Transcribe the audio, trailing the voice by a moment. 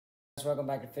Welcome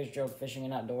back to Fitzgerald Fishing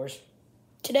and Outdoors.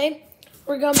 Today,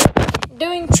 we're going to be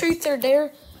doing Truth or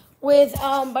Dare with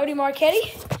Bodie Marchetti.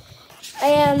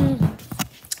 And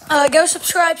go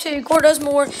subscribe to Core Does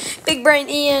More, Big Brain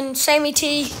Ian, Sammy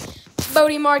T,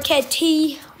 Bodie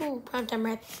Marchetti. Ooh, primetime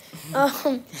rap.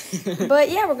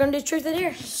 But yeah, we're going to do Truth or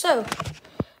Dare. So,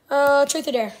 Truth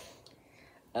or Dare?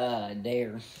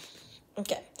 Dare.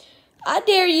 Okay. I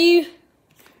dare you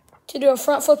to do a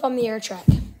front flip on the air track.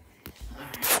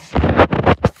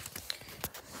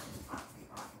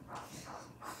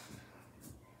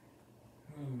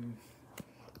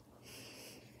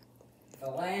 If I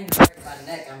land and break my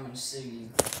neck, I'm going to sue you.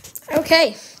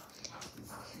 Okay.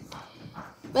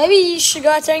 Maybe you should go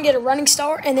out there and get a running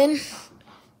start and then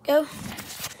go.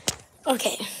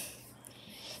 Okay.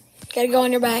 Gotta go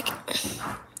on your back.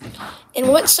 And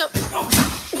what's some...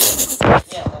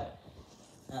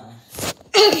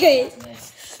 Okay.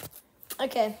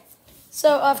 Okay.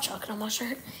 So I have chocolate on my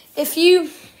shirt. If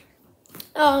you...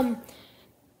 Oh,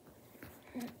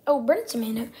 Brennan's a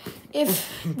man. If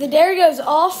the dare goes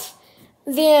off,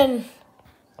 then...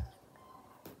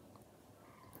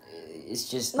 It's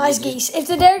just... Nice geese. If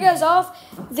the dare goes off,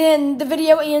 then the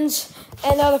video ends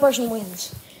and the other person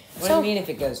wins. What do you mean if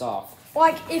it goes off?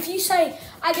 Like, if you say,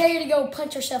 I dare you to go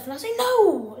punch yourself, and I say,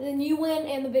 no, then you win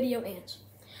and the video ends.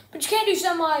 But you can't do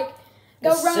something like,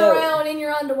 go run around in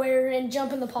your underwear and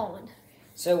jump in the pond.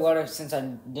 So what if, since I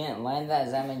didn't land that,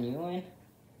 does that mean you win?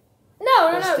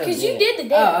 No, because you did the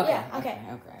dare. Oh, okay. Yeah, okay.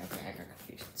 I got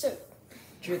confused. So,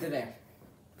 Truth or dare?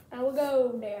 I will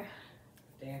go there.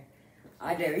 Dare.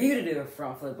 I dare you to do a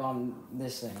front flip on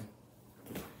this thing.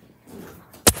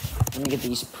 Let me get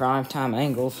these prime time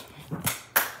angles. I'm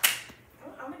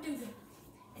going to do the...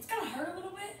 It's going to hurt a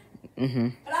little bit. Mm-hmm.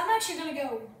 But I'm actually going to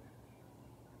go...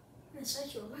 in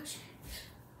sexual motion.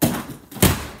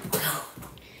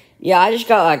 Yeah, I just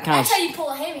got like kind That's how you pull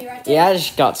a hammy right there. Yeah, I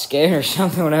just got scared or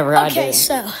something whenever I did. Okay,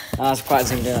 so... I was quite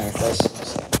zoomed in on your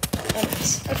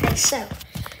face. Okay, so...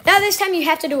 Now this time you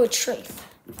have to do a truth.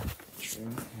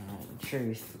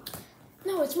 Truth.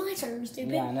 No, it's my turn,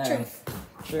 stupid. Yeah, I know. Truth.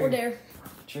 Truth. Or dare.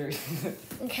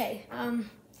 Truth. Okay,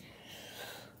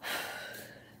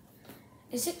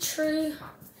 is it true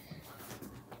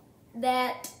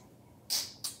that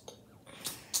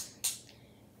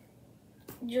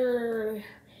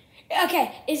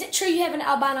okay, is it true you have an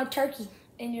albino turkey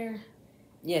in your...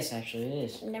 Yes, actually it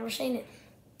is. I've never seen it.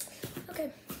 Okay,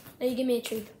 now you give me a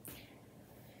truth.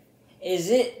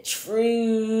 Is it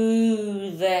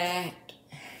true that...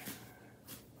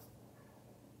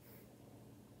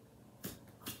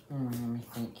 let me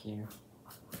think here.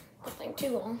 Don't think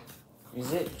too long.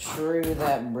 Is it true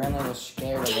that Brennan was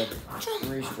scared of a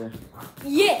rooster?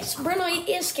 Yes, Brenway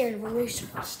is scared of a rooster.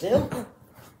 Still?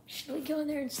 Should we go in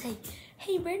there and say,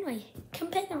 hey, Brenway, come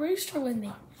pet the rooster with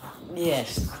me?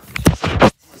 Yes.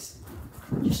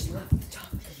 Just let the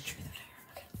top of the tree there.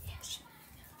 Okay, yes.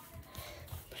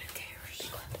 But who cares?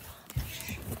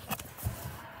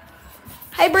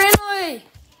 Hey, Brenway,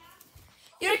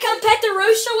 you gonna come pet the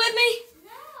rooster with me?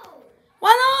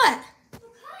 Why not?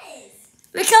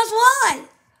 Because what?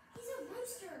 He's a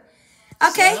rooster.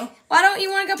 Okay, So? why don't you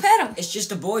want to go pet him? It's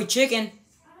just a boy chicken. I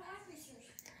don't have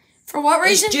roosters. For what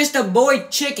reason? It's just a boy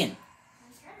chicken.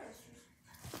 I'm scared of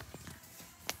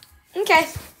roosters. Okay.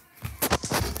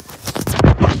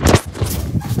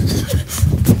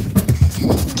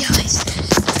 Guys,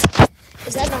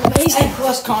 is that not amazing?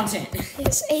 A+ content.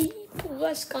 It's A+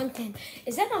 content.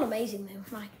 Is that not amazing, though,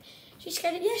 Mike? She's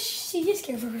scared of... Yes, she is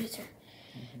scared of a rooster.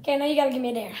 Okay, now you gotta give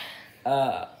me a dare.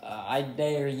 I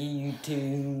dare you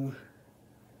to,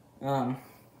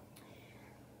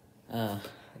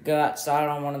 go outside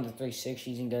on one of the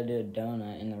 360s and go do a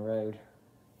donut in the road.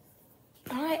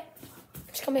 All right.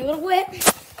 It's gonna be a little wet.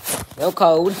 A little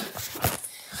cold.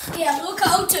 Yeah, a little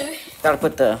cold, too. Gotta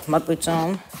put the mud boots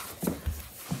on.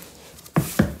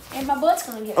 And my butt's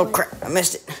gonna get Oh, wet. crap. I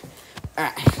missed it. All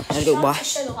right. Let's go, boy.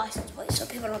 Show the license plate so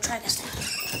people don't try this thing.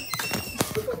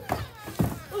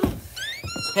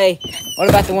 Hey, what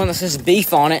about the one that says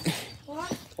beef on it?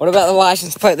 What? What about the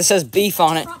license plate that says beef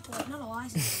on it? Front plate, not a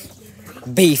license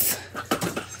plate. Beef.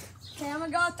 Okay, I'm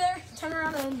gonna go out there, turn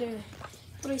around, and do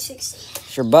 360.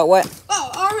 Is your butt wet?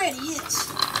 Oh, already, yes.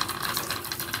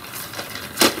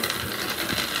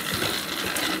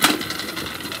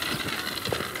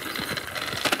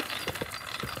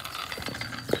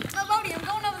 No, Bodie, I'm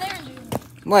going over there and doing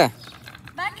it. Where?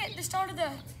 Back at the start of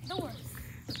the door.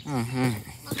 Mm-hmm.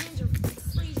 My hands are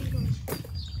freezing cold.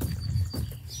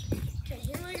 Okay,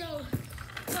 here we go.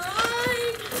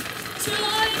 Time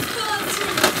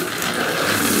content.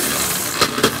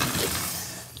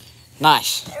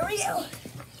 Nice. There we go.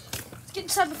 get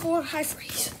inside before I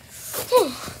freeze.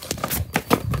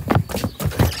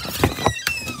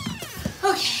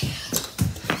 Okay.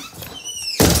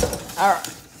 All right.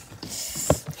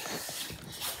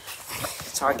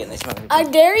 It's hard getting this one. I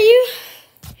dare you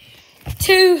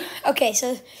to. Okay,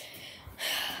 so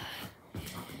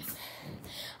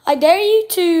I dare you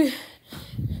to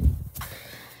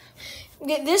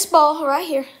get this ball right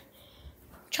here.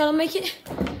 Try to make it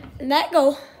in that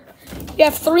goal. You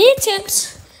have 3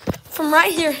 attempts from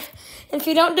right here. And if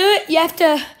you don't do it, you have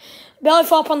to belly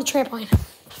flop on the trampoline.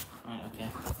 Okay.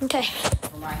 Okay.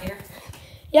 From right here.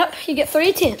 Yep, you get 3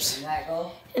 attempts. And that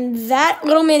goal. And that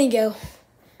little mini go.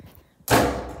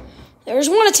 There's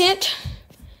 1 attempt.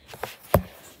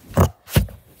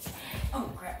 Oh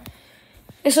crap.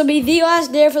 This will be the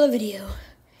last dare for the video.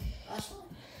 Last one.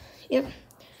 Yep.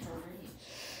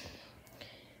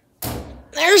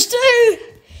 There's 2.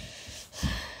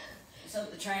 So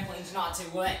the trampoline's not too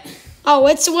wet. Oh,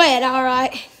 it's wet, all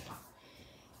right.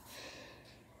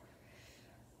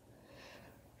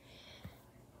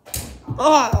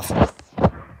 Oh.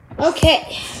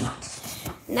 Okay.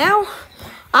 Now,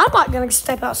 I'm not going to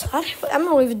step outside. I'm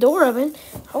going to leave the door open.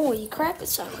 Holy crap,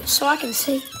 it's open so I can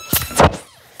see.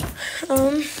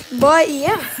 But,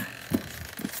 yeah.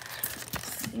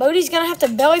 Bodie's going to have to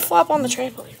belly flop on the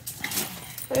trampoline.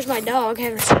 There's my dog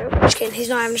having a stroke. Just kidding, he's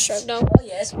not having a stroke, dog. Oh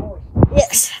yes, boy.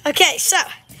 Yes. Okay, so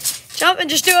jump and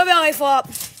just do a belly flop.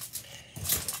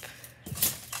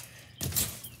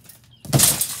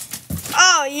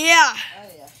 Oh, yeah. Oh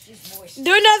yeah, she's moist.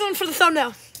 Do another one for the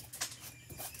thumbnail.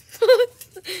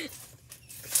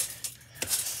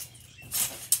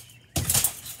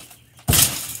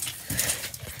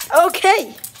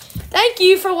 Okay. Thank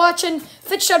you for watching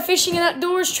Fitchstud Fishing and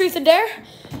Outdoors Truth or Dare.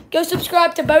 Go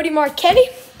subscribe to Bodie Marchetti.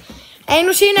 And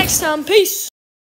we'll see you next time. Peace.